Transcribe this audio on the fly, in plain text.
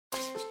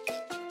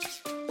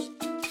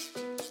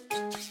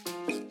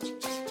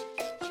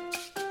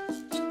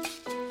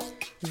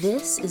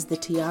This is the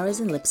Tiaras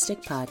and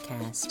Lipstick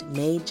podcast,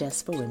 made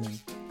just for women.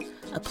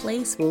 A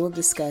place where we'll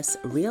discuss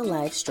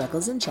real-life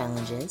struggles and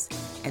challenges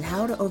and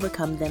how to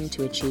overcome them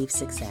to achieve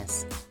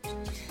success.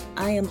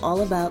 I am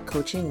all about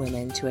coaching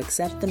women to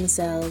accept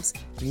themselves,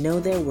 know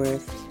their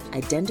worth,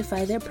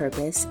 identify their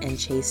purpose, and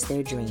chase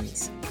their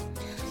dreams.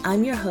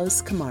 I'm your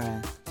host,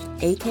 Kamara,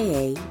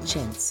 aka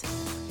Chintz,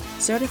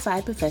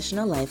 certified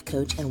professional life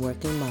coach and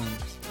working mom.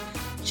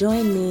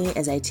 Join me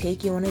as I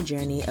take you on a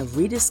journey of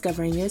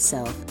rediscovering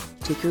yourself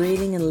to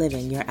creating and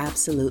living your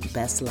absolute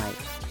best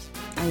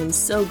life. I am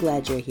so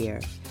glad you're here,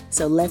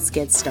 so let's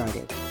get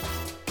started.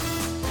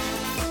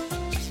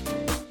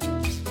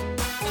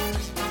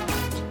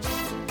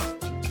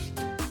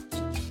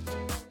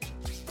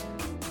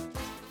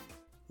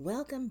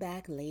 Welcome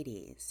back,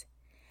 ladies.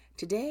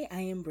 Today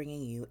I am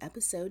bringing you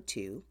episode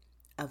 2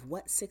 of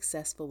What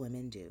Successful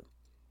Women Do.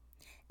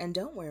 And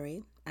don't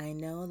worry, I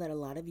know that a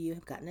lot of you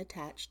have gotten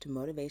attached to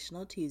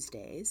Motivational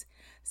Tuesdays,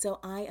 so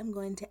I am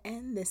going to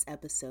end this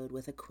episode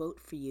with a quote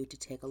for you to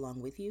take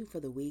along with you for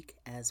the week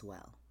as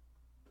well.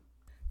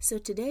 So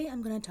today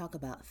I'm going to talk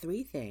about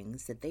 3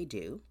 things that they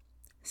do,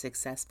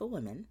 successful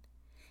women,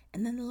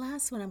 and then the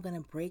last one I'm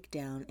going to break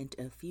down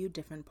into a few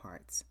different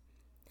parts.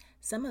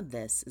 Some of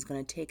this is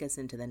going to take us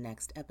into the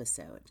next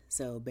episode,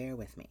 so bear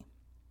with me.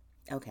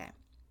 Okay.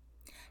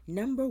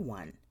 Number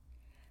 1,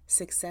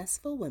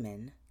 successful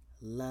women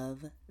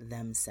love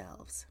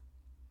themselves.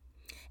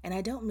 And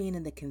I don't mean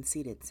in the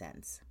conceited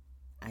sense.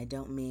 I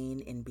don't mean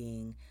in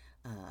being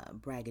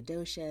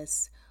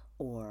braggadocious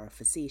or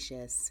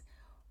facetious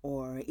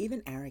or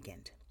even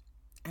arrogant.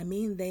 I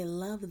mean they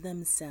love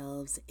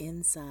themselves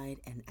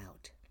inside and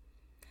out.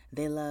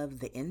 They love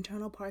the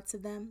internal parts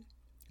of them,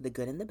 the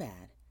good and the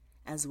bad,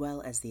 as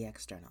well as the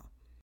external.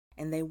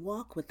 And they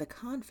walk with the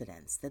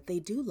confidence that they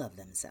do love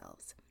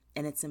themselves,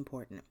 and it's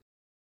important.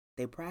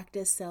 They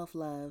practice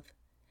self-love,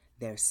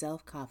 they're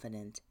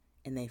self-confident,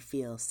 and they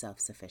feel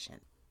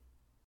self-sufficient.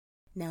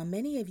 Now,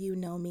 many of you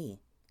know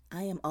me.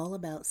 I am all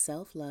about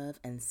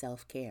self-love and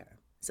self-care.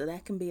 So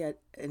that can be an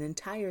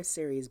entire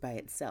series by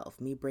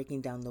itself, me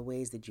breaking down the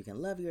ways that you can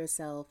love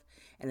yourself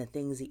and the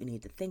things that you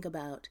need to think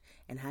about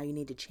and how you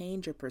need to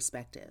change your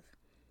perspective.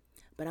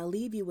 But I'll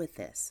leave you with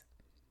this.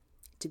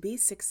 To be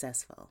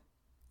successful,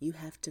 you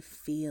have to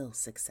feel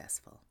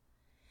successful.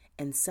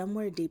 And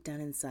somewhere deep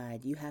down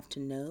inside, you have to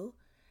know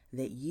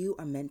that you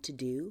are meant to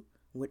do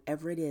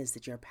whatever it is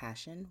that your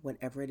passion,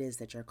 whatever it is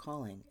that your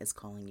calling is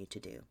calling you to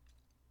do.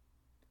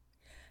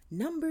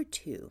 Number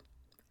 2,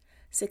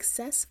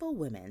 successful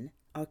women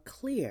are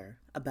clear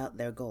about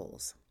their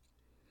goals.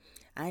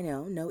 I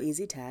know, no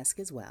easy task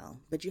as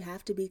well, but you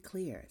have to be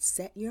clear.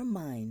 Set your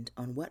mind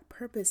on what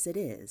purpose it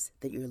is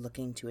that you're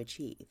looking to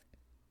achieve.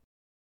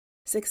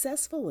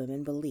 Successful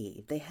women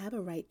believe they have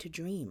a right to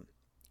dream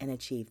and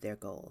achieve their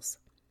goals,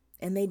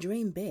 and they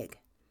dream big.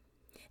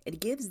 It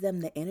gives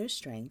them the inner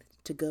strength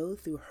to go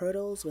through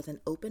hurdles with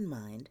an open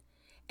mind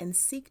and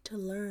seek to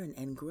learn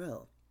and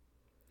grow.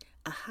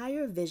 A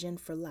higher vision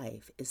for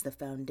life is the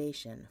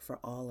foundation for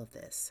all of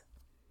this,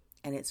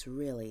 and it's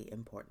really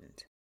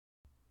important.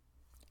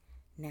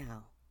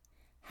 Now,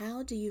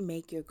 how do you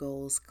make your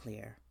goals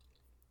clear?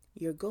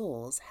 Your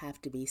goals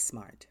have to be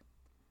SMART,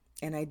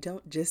 and I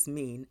don't just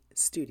mean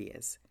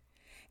studious.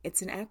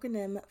 It's an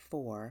acronym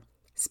for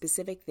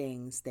specific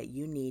things that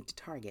you need to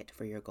target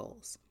for your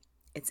goals.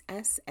 It's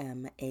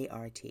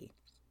SMART.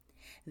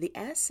 The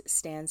S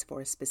stands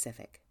for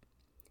specific.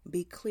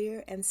 Be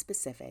clear and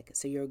specific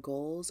so your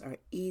goals are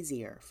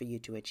easier for you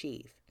to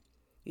achieve.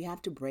 You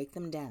have to break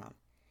them down,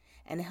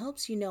 and it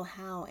helps you know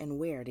how and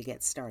where to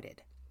get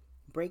started.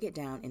 Break it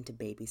down into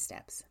baby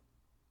steps.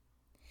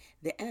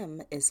 The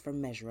M is for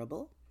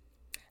measurable.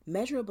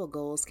 Measurable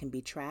goals can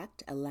be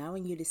tracked,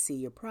 allowing you to see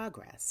your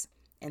progress,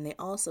 and they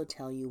also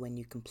tell you when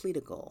you complete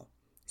a goal,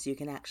 so you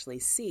can actually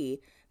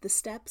see the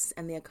steps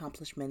and the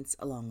accomplishments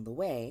along the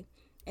way,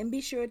 and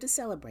be sure to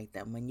celebrate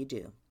them when you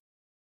do.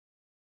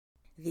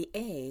 The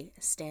A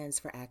stands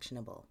for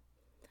actionable.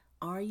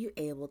 Are you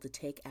able to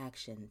take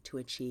action to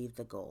achieve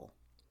the goal?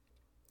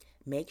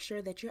 Make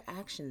sure that your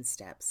action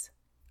steps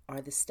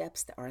are the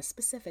steps that are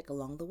specific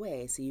along the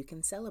way so you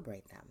can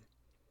celebrate them.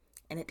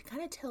 And it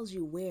kind of tells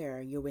you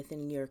where you're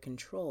within your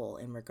control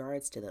in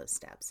regards to those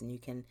steps, and you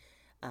can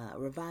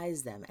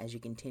revise them as you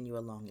continue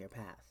along your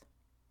path.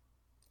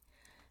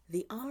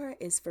 The R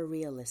is for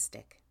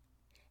realistic,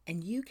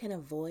 and you can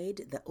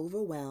avoid the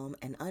overwhelm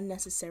and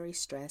unnecessary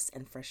stress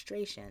and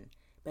frustration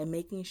by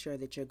making sure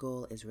that your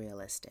goal is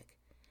realistic.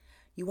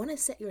 You want to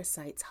set your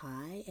sights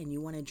high and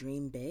you want to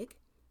dream big,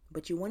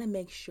 but you want to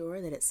make sure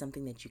that it's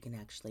something that you can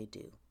actually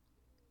do.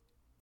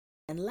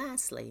 And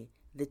lastly,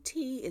 the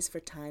T is for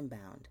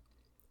time-bound.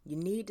 You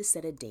need to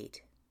set a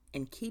date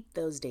and keep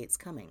those dates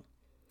coming.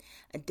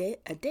 A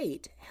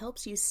date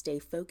helps you stay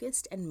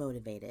focused and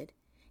motivated,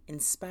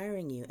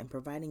 inspiring you and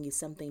providing you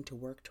something to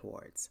work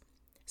towards.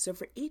 So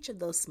for each of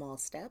those small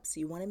steps,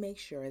 you want to make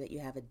sure that you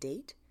have a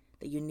date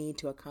that you need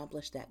to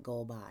accomplish that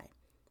goal by,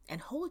 and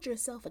hold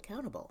yourself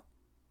accountable.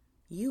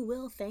 You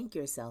will thank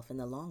yourself in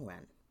the long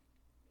run.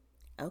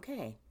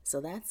 Okay,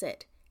 so that's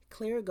it.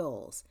 Clear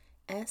goals,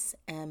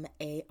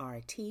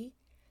 SMART,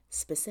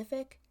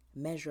 specific,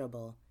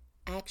 measurable,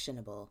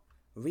 actionable,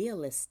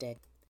 realistic,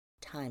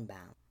 time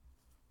bound.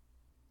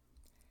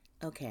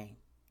 Okay,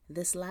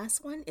 this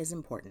last one is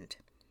important,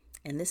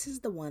 and this is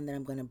the one that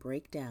I'm going to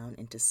break down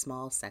into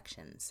small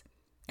sections.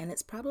 And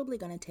it's probably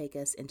going to take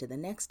us into the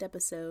next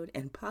episode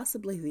and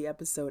possibly the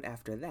episode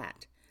after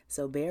that,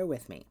 so bear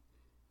with me.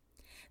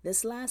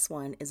 This last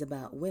one is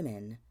about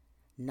women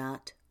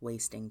not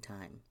wasting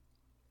time.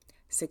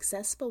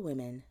 Successful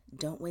women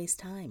don't waste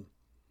time.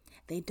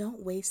 They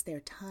don't waste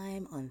their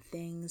time on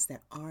things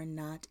that are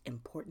not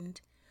important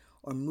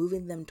or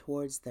moving them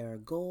towards their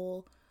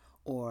goal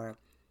or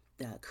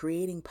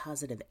creating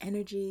positive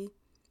energy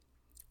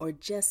or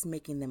just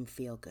making them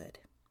feel good.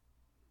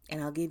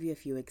 And I'll give you a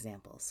few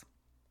examples.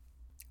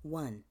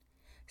 1.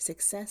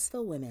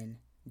 Successful women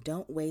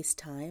don't waste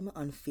time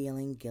on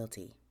feeling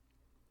guilty.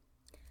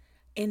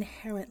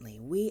 Inherently,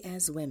 we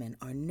as women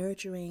are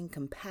nurturing,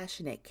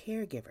 compassionate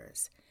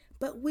caregivers,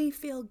 but we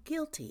feel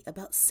guilty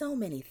about so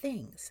many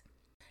things.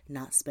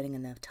 Not spending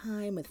enough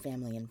time with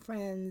family and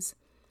friends,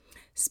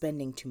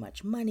 spending too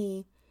much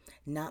money,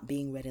 not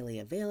being readily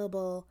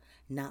available,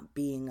 not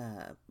being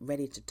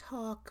ready to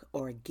talk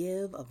or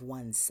give of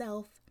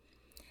oneself.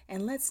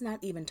 And let's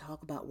not even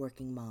talk about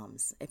working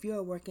moms. If you're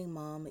a working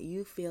mom,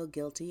 you feel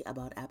guilty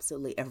about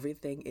absolutely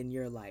everything in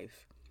your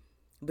life.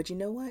 But you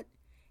know what?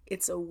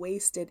 It's a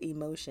wasted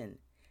emotion.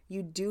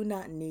 You do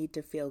not need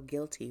to feel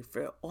guilty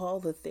for all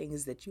the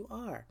things that you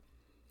are.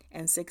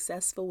 And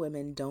successful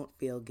women don't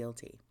feel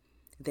guilty.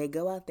 They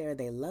go out there,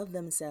 they love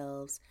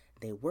themselves,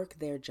 they work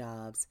their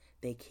jobs,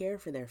 they care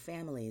for their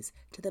families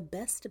to the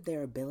best of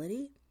their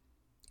ability,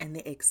 and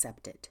they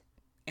accept it.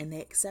 And they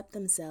accept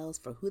themselves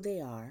for who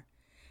they are,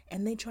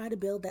 and they try to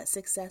build that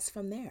success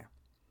from there.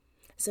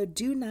 So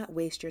do not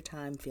waste your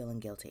time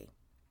feeling guilty.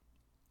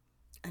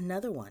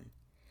 Another one,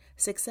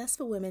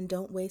 successful women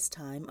don't waste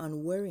time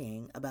on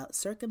worrying about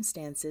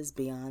circumstances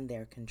beyond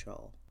their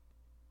control.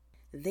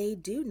 They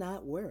do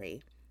not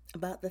worry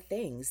about the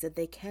things that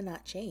they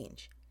cannot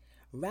change.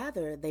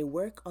 Rather, they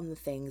work on the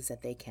things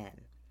that they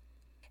can.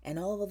 And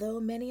although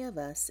many of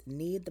us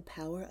need the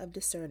power of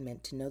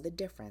discernment to know the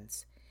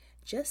difference,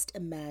 just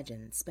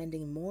imagine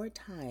spending more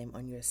time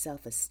on your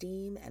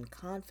self-esteem and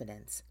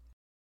confidence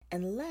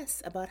and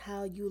less about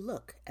how you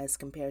look as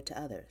compared to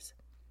others.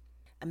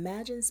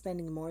 Imagine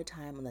spending more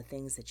time on the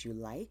things that you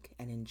like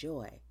and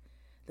enjoy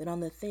than on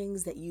the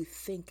things that you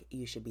think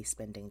you should be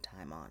spending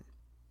time on.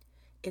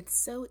 It's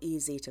so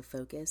easy to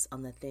focus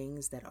on the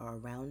things that are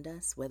around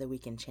us, whether we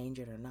can change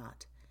it or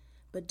not.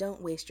 But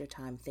don't waste your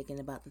time thinking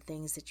about the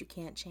things that you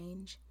can't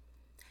change.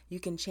 You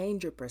can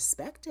change your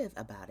perspective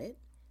about it,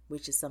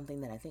 which is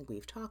something that I think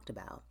we've talked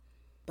about.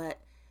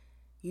 But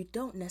you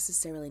don't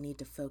necessarily need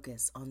to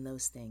focus on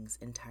those things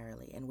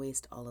entirely and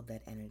waste all of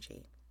that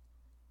energy.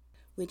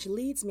 Which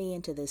leads me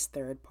into this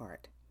third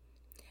part.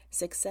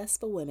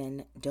 Successful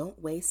women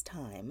don't waste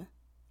time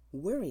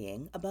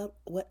worrying about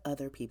what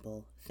other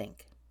people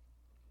think.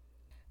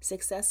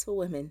 Successful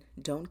women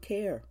don't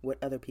care what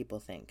other people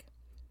think.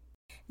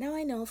 Now,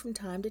 I know from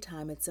time to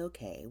time it's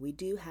okay. We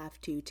do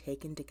have to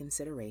take into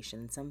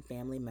consideration some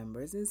family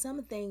members and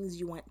some things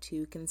you want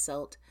to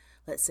consult,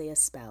 let's say a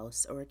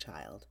spouse or a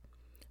child.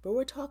 But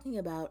we're talking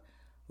about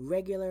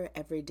regular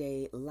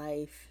everyday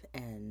life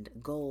and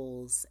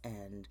goals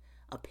and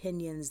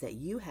opinions that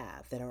you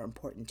have that are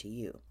important to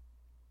you.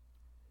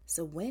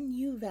 So when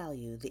you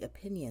value the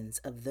opinions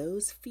of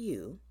those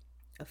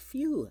a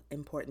few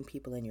important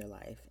people in your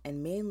life,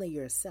 and mainly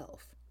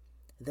yourself,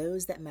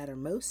 those that matter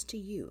most to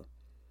you,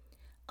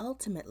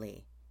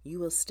 ultimately, you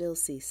will still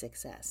see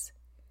success.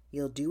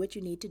 You'll do what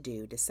you need to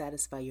do to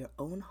satisfy your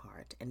own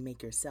heart and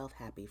make yourself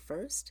happy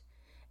first,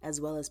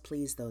 as well as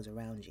please those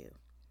around you.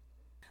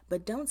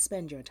 But don't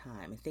spend your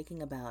time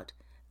thinking about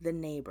the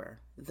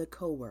neighbor, the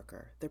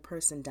coworker, the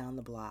person down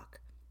the block,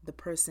 the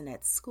person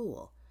at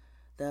school,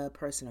 the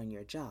person on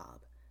your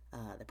job,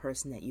 the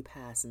person that you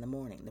pass in the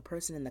morning, the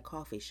person in the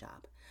coffee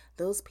shop,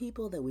 those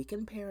people that we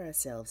compare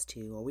ourselves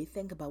to, or we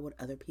think about what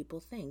other people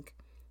think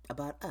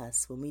about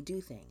us when we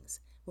do things,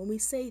 when we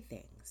say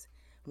things,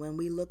 when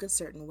we look a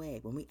certain way,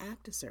 when we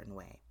act a certain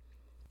way.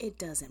 It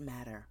doesn't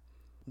matter.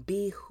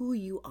 Be who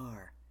you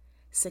are.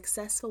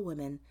 Successful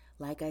women,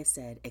 like I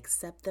said,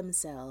 accept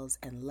themselves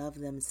and love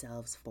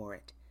themselves for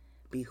it.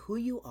 Be who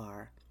you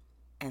are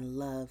and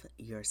love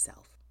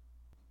yourself.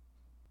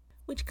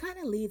 Which kind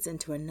of leads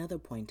into another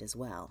point as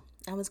well.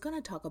 I was going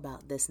to talk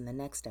about this in the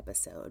next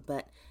episode,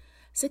 but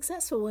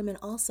successful women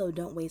also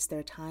don't waste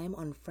their time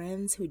on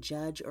friends who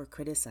judge or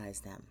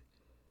criticize them.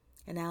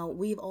 And now,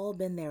 we've all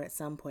been there at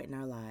some point in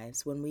our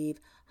lives when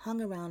we've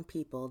hung around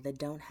people that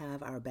don't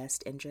have our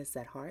best interests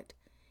at heart,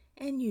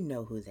 and you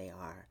know who they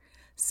are.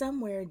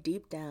 Somewhere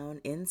deep down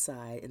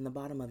inside, in the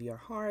bottom of your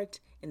heart,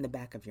 in the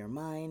back of your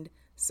mind,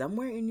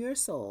 somewhere in your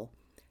soul,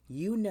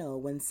 you know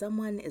when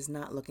someone is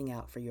not looking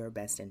out for your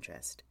best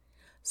interest.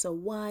 So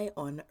why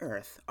on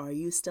earth are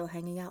you still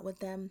hanging out with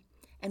them?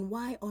 And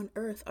why on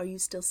earth are you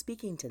still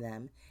speaking to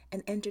them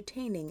and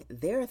entertaining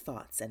their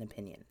thoughts and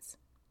opinions?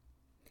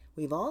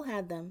 We've all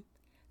had them.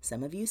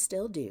 Some of you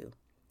still do.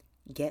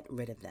 Get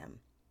rid of them.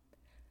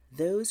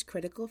 Those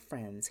critical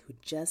friends who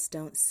just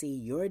don't see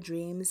your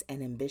dreams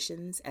and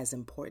ambitions as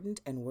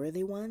important and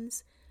worthy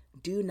ones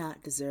do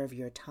not deserve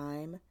your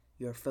time,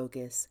 your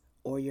focus,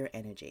 or your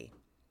energy.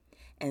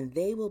 And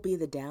they will be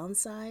the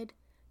downside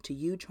to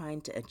you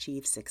trying to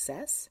achieve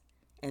success,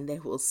 and they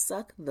will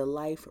suck the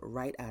life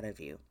right out of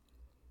you.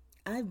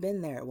 I've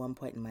been there at one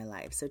point in my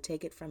life, so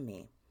take it from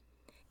me.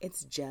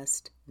 It's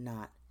just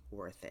not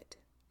worth it.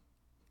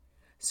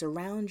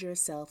 Surround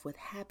yourself with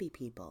happy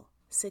people,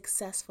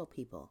 successful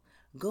people.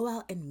 Go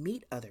out and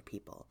meet other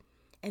people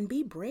and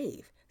be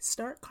brave.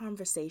 Start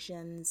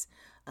conversations,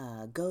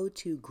 go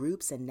to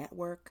groups and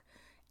network,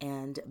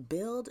 and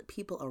build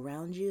people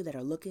around you that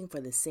are looking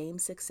for the same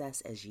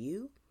success as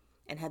you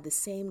and have the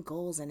same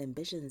goals and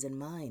ambitions in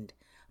mind.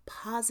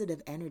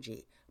 Positive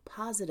energy,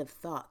 positive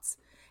thoughts,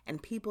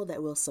 and people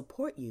that will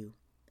support you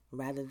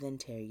rather than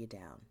tear you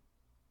down.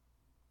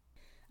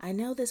 I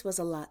know this was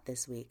a lot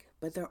this week,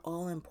 but they're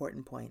all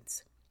important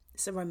points.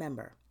 So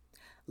remember,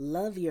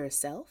 love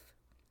yourself,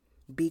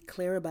 be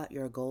clear about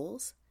your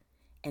goals,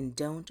 and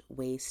don't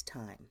waste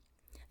time.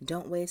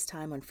 Don't waste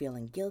time on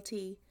feeling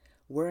guilty,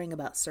 worrying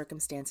about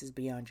circumstances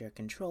beyond your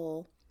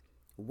control,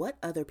 what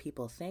other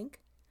people think,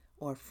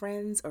 or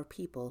friends or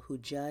people who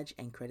judge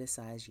and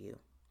criticize you.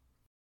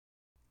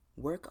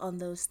 Work on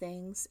those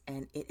things,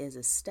 and it is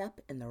a step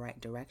in the right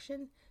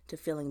direction to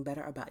feeling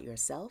better about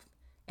yourself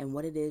and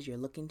what it is you're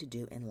looking to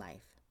do in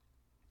life.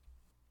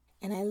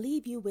 And I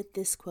leave you with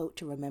this quote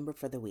to remember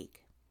for the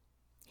week.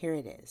 Here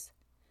it is.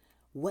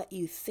 What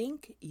you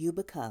think, you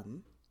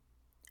become.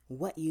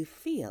 What you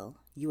feel,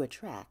 you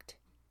attract.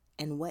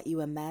 And what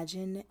you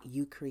imagine,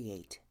 you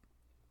create.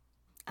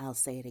 I'll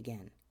say it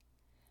again.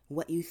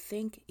 What you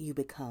think, you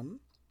become.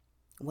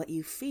 What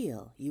you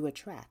feel, you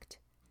attract.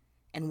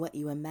 And what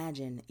you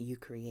imagine, you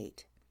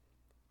create.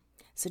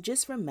 So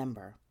just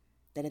remember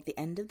that at the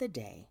end of the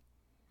day,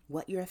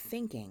 what you're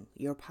thinking,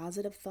 your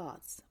positive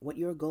thoughts, what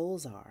your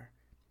goals are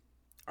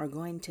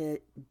going to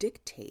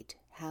dictate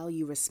how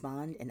you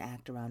respond and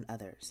act around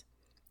others.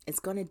 It's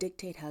going to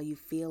dictate how you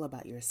feel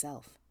about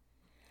yourself.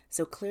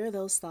 So clear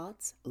those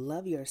thoughts,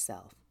 love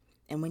yourself.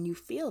 And when you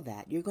feel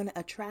that, you're going to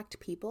attract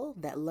people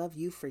that love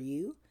you for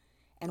you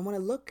and want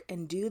to look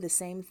and do the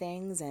same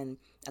things and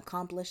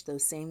accomplish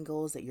those same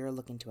goals that you're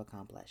looking to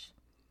accomplish.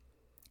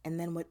 And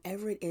then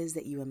whatever it is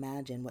that you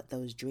imagine, what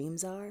those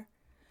dreams are,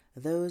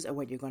 those are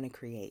what you're going to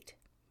create.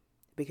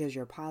 Because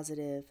you're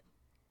positive,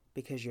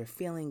 because you're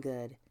feeling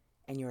good,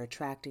 and you're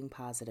attracting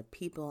positive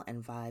people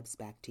and vibes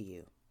back to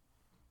you.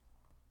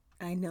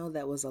 I know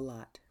that was a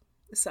lot,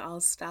 so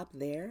I'll stop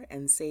there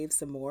and save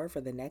some more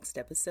for the next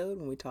episode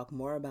when we talk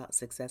more about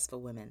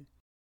successful women.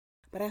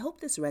 But I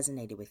hope this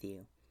resonated with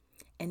you.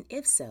 And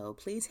if so,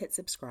 please hit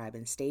subscribe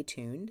and stay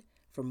tuned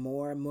for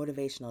more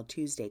Motivational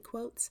Tuesday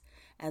quotes,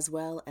 as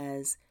well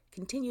as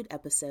continued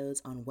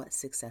episodes on what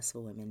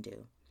successful women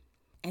do.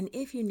 And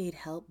if you need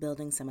help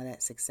building some of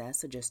that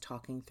success or just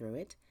talking through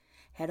it,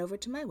 head over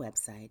to my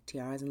website,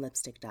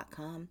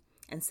 tiarasandlipstick.com,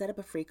 and set up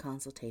a free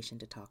consultation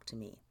to talk to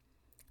me.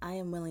 I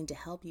am willing to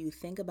help you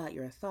think about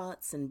your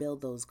thoughts and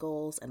build those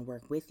goals and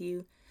work with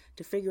you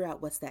to figure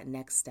out what's that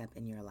next step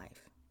in your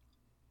life.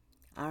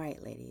 All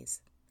right,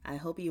 ladies, I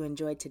hope you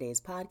enjoyed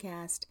today's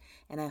podcast,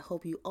 and I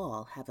hope you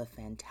all have a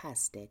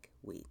fantastic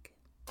week.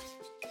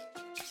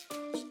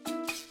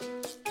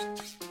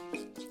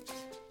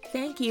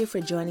 Thank you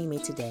for joining me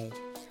today.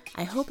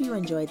 I hope you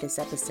enjoyed this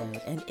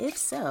episode, and if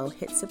so,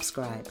 hit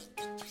subscribe.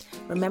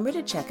 Remember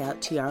to check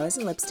out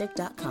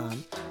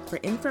tiarasandlipstick.com for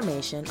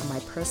information on my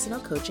personal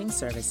coaching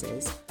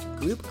services,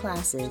 group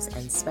classes,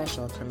 and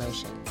special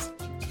promotions.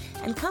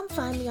 And come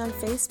find me on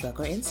Facebook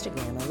or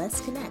Instagram and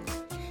let's connect.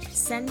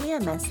 Send me a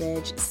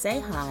message, say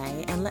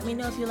hi, and let me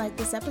know if you like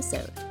this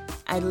episode.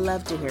 I'd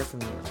love to hear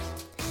from you.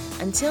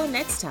 Until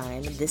next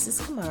time, this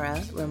is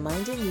Kamara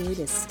reminding you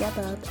to step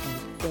up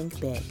and think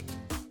big.